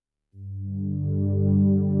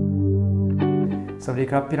สวัสดี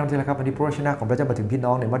ครับพี่น้องที่รักครับวันนี้พระวจนะของพระเจ้ามาถึงพี่น้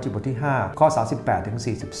องในมัทธิวบทที่5ข้อ38ถึง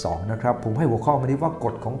42นะครับผมให้หัวข้อวันนี้ว่าก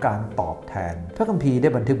ฎของการตอบแทนพระคัมภีร์ได้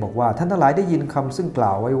บันทึกบอกว่าท่านทั้งหลายได้ยินคำซึ่งกล่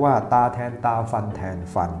าวไว้ว่าตาแทนตาฟันแทน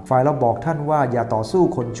ฟันฝ่ายเราบอกท่านว่าอย่าต่อสู้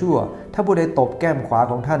คนชั่วถ้าผู้ใดตบแก้มขวา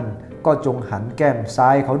ของท่านก็จงหันแก้มซ้า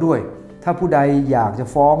ยเขาด้วยถ้าผู้ใดอยากจะ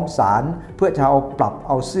ฟ้องศาลเพื่อจะเอาปรับเ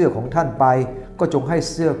อาเสื้อของท่านไปก็จงให้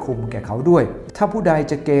เสื้อคลุมแก่เขาด้วยถ้าผู้ใด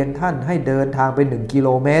จะเกณฑ์ท่านให้เดินทางไป1 กิโล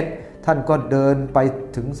เมตรท่านก็เดินไป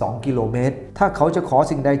ถึง2 กิโลเมตรถ้าเขาจะขอ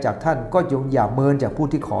สิ่งใดจากท่านก็จงอย่าเมินจากผู้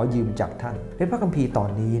ที่ขอยืมจากท่านในพระคัมภีร์ตอน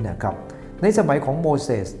นี้นะครับในสมัยของโมเส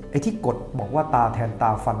สไอ้ที่กฎบอกว่าตาแทนต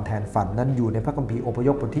าฟันแทนฟันนั้นอยู่ในพระคัมภีร์อพย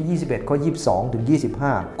พบทที่21ข้อ22ถึง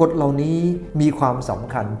25กฎเหล่านี้มีความส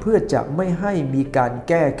ำคัญเพื่อจะไม่ให้มีการแ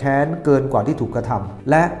ก้แค้นเกินกว่าที่ถูกกระทำ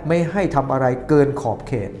และไม่ให้ทำอะไรเกินขอบเ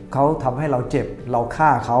ขตเขาทำให้เราเจ็บเราฆ่า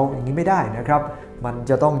เขาอย่างนี้ไม่ได้นะครับมัน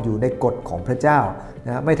จะต้องอยู่ในกฎของพระเจ้าน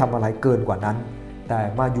ะไม่ทำอะไรเกินกว่านั้นแต่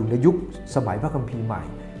มาอยู่ในยุคสมัยพระคัมภีร์ใหม่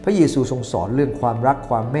พระเยซูทรงสอนเรื่องความรัก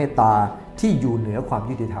ความเมตตาที่อยู่เหนือความ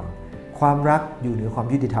ยุติธรรมความรักอยู่เหนือความ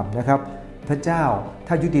ยุติธรรมนะครับพระเจ้า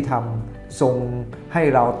ถ้ายุติธรรมทรงให้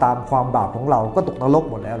เราตามความบาปของเราก็ตกนรก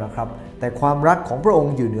หมดแล้วนะครับแต่ความรักของพระอง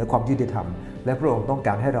ค์อยู่เหนือความยุติธรรมและพระองค์ต้องก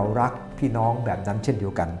ารให้เรารักพี่น้องแบบนั้นเช่นเดี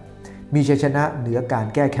ยวกันมีชัยชนะเหนือการ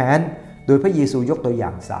แก้แค้นโดยพระเยซูยกตัวอย่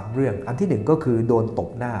าง3เรื่องอันที่1ก็คือโดนต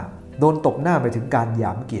บหน้าโดนตบหน้าไปถึงการหย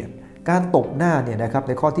ามเกียรติการตบหน้าเนี่ยนะครับใ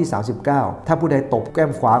นข้อที่39ถ้าผู้ใดตบแก้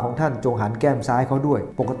มขวาของท่านจงหันแก้มซ้ายเขาด้วย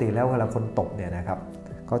ปกติแล้วเวลาคนตบเนี่ยนะครับ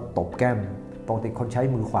เขาตบแก้มปกติคนใช้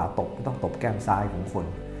มือขวาตบก็ต้องตบแก้มซ้ายของคน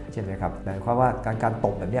ใช่ไหมครับหมายความว่าการต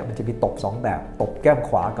บแบบนี้มันจะมีตบ2แบบตบแก้ม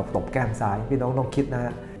ขวากับตบแก้มซ้ายพี่น้องต้องคิดนะฮ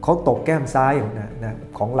ะเขาตบแก้มซ้าย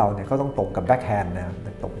ของเราเนี่ยเขาต้องตบกับแบ็คแฮนด์นะ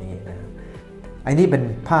ตบนี้นะไอ้นี่เป็น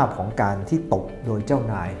ภาพของการที่ตบโดยเจ้า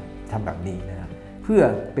นายทำแบบนี้นะเพื่อ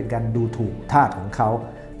เป็นการดูถูกทาสของเขา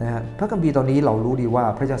นะฮะพระคัมภีร์ตอนนี้เรารู้ดีว่า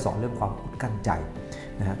พระเจ้าสอนเรื่องความอดกั้นใจ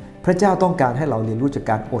นะฮะพระเจ้าต้องการให้เราเรียนรู้จาก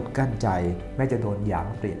การอดกั้นใจแม้จะโดนหยาม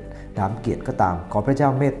เกลียดก็ตามขอพระเจ้า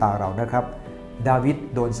เมตตาเรานะครับดาวิด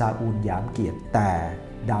โดนซาอูลหยามเกียรติแต่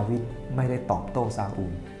ดาวิดไม่ได้ตอบโต้ซาอู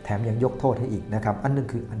ลแถมยังยกโทษให้อีกนะครับอันนึง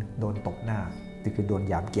คือโดนตบหน้านี่คือโดน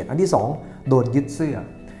หยามเกียรติอันที่2โดนยึดเสื้อ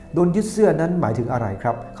โดนยึดเสื้อนั้นหมายถึงอะไรค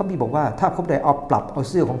รับเขามีบอกว่าถ้าพบใดเอาปรับเอา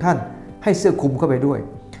เสื้อของท่านให้เสื้อคลุมเข้าไปด้วย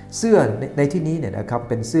เสื้อในที่นี้เนี่ยนะครับ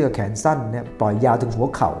เป็นเสื้อแขนสั้นเนี่ยปล่อยยาวถึงหัว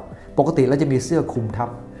เข่าปกติแล้วจะมีเสื้อคลุมทับ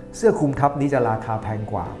เสื้อคลุมทับนี้จะราคาแพง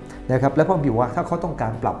กว่านะครับและพระบิดว่าถ้าเขาต้องกา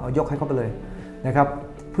รปรับเอายกให้เขาไปเลยนะครับ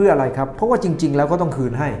เพื่ออะไรครับเพราะว่าจริงๆแล้วก็ต้องคื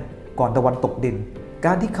นให้ก่อนตะวันตกดินก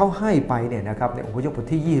ารที่เขาให้ไปเนี่ยนะครับในอพยพบท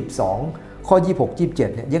ที่22ข้อ26 27เ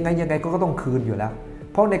นี่ยยังไงก็ต้องคืนอยู่แล้ว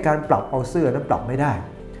เพราะในการปรับเอาเสื้อนั้นปรับไม่ได้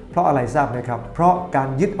เพราะอะไรทราบไหมครับเพราะการ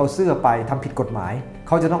ยึดเอาเสื้อไปทำผิดกฎหมายเ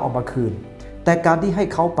ขาจะต้องเอามาคืนแต่การที่ให้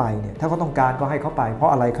เขาไปเนี่ยถ้าเขาต้องการก็ให้เขาไปเพรา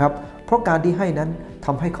ะอะไรครับเพราะการที่ให้นั้นท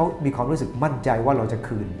ำให้เขามีความรู้สึกมั่นใจว่าเราจะ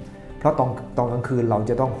คืนเพราะตอนกลางคืนเรา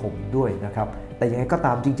จะต้องห่มด้วยนะครับแต่ยังไงก็ต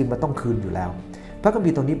ามจริงๆมันต้องคืนอยู่แล้วพระคัมภี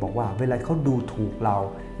ร์ตรงนี้บอกว่าเวลาเขาดูถูกเรา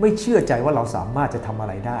ไม่เชื่อใจว่าเราสามารถจะทำอะ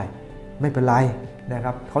ไรได้ไม่เป็นไรนะค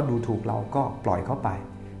รับเขาดูถูกเราก็ปล่อยเขาไป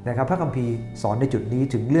นะครับพระคัมภีร์สอนในจุดนี้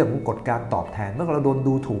ถึงเรื่องของกฎการตอบแทนเมื่อเราโดน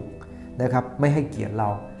ดูถูกนะครับไม่ให้เกียรติเรา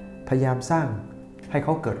พยายามสร้างให้เข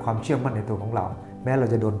าเกิดความเชื่อมั่นในตัวของเราแม้เรา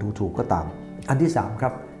จะโดนดูถูกก็ตามอันที่3ครั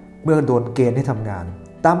บเมื่อโดนเกณฑ์ให้ทำงาน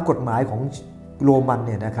ตามกฎหมายของโรมันเ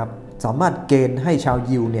นี่ยนะครับสามารถเกณฑ์ให้ชาว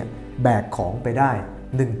ยิวเนี่ยแบกของไปได้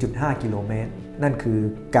 1.5 กิโลเมตรนั่นคือ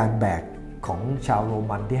การแบกของชาวโร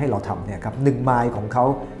มันที่ให้เราทำเนี่ยครับ1ไมล์ของเขา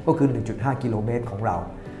ก็คือ 1.5 กิโลเมตรของเรา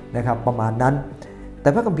นะครับประมาณนั้นแต่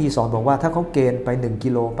พระคัมภีร์สอนบอกว่าถ้าเขาเกณฑ์ไป1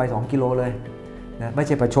กิโลไป2กิโลเลยนะไม่ใ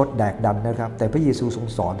ช่ประชดแดกดันนะครับแต่พระเยซูทรง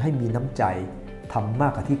สอนให้มีน้ำใจทำมา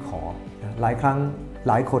กกว่าที่ขอนะหลายครั้ง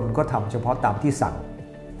หลายคนก็ทำเฉพาะตามที่สั่ง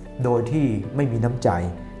โดยที่ไม่มีน้ำใจ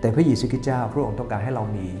แต่พระเยซูคริสต์เจ้าพระองค์ต้องการให้เรา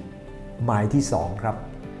มีไมล์ที่2ครับ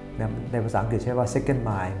ในภาษาอังกฤษใช้ว่า second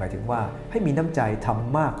mile หมายถึงว่าให้มีน้ำใจท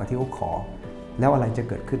ำมากกว่าที่เขาขอแล้วอะไรจะ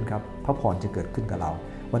เกิดขึ้นครับพระพรจะเกิดขึ้นกับเรา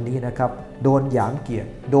วันนี้นะครับโดนหยามเกียรติ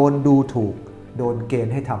โดนดูถูกโดนเกณ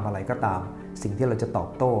ฑ์ให้ทำอะไรก็ตามสิ่งที่เราจะตอบ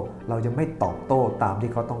โต้เราจะไม่ตอบโต้ตาม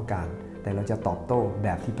ที่เขาต้องการแต่เราจะตอบโต้แบ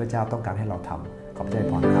บที่พระเจ้าต้องการให้เราทำขอบใจ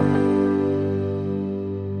พรครับ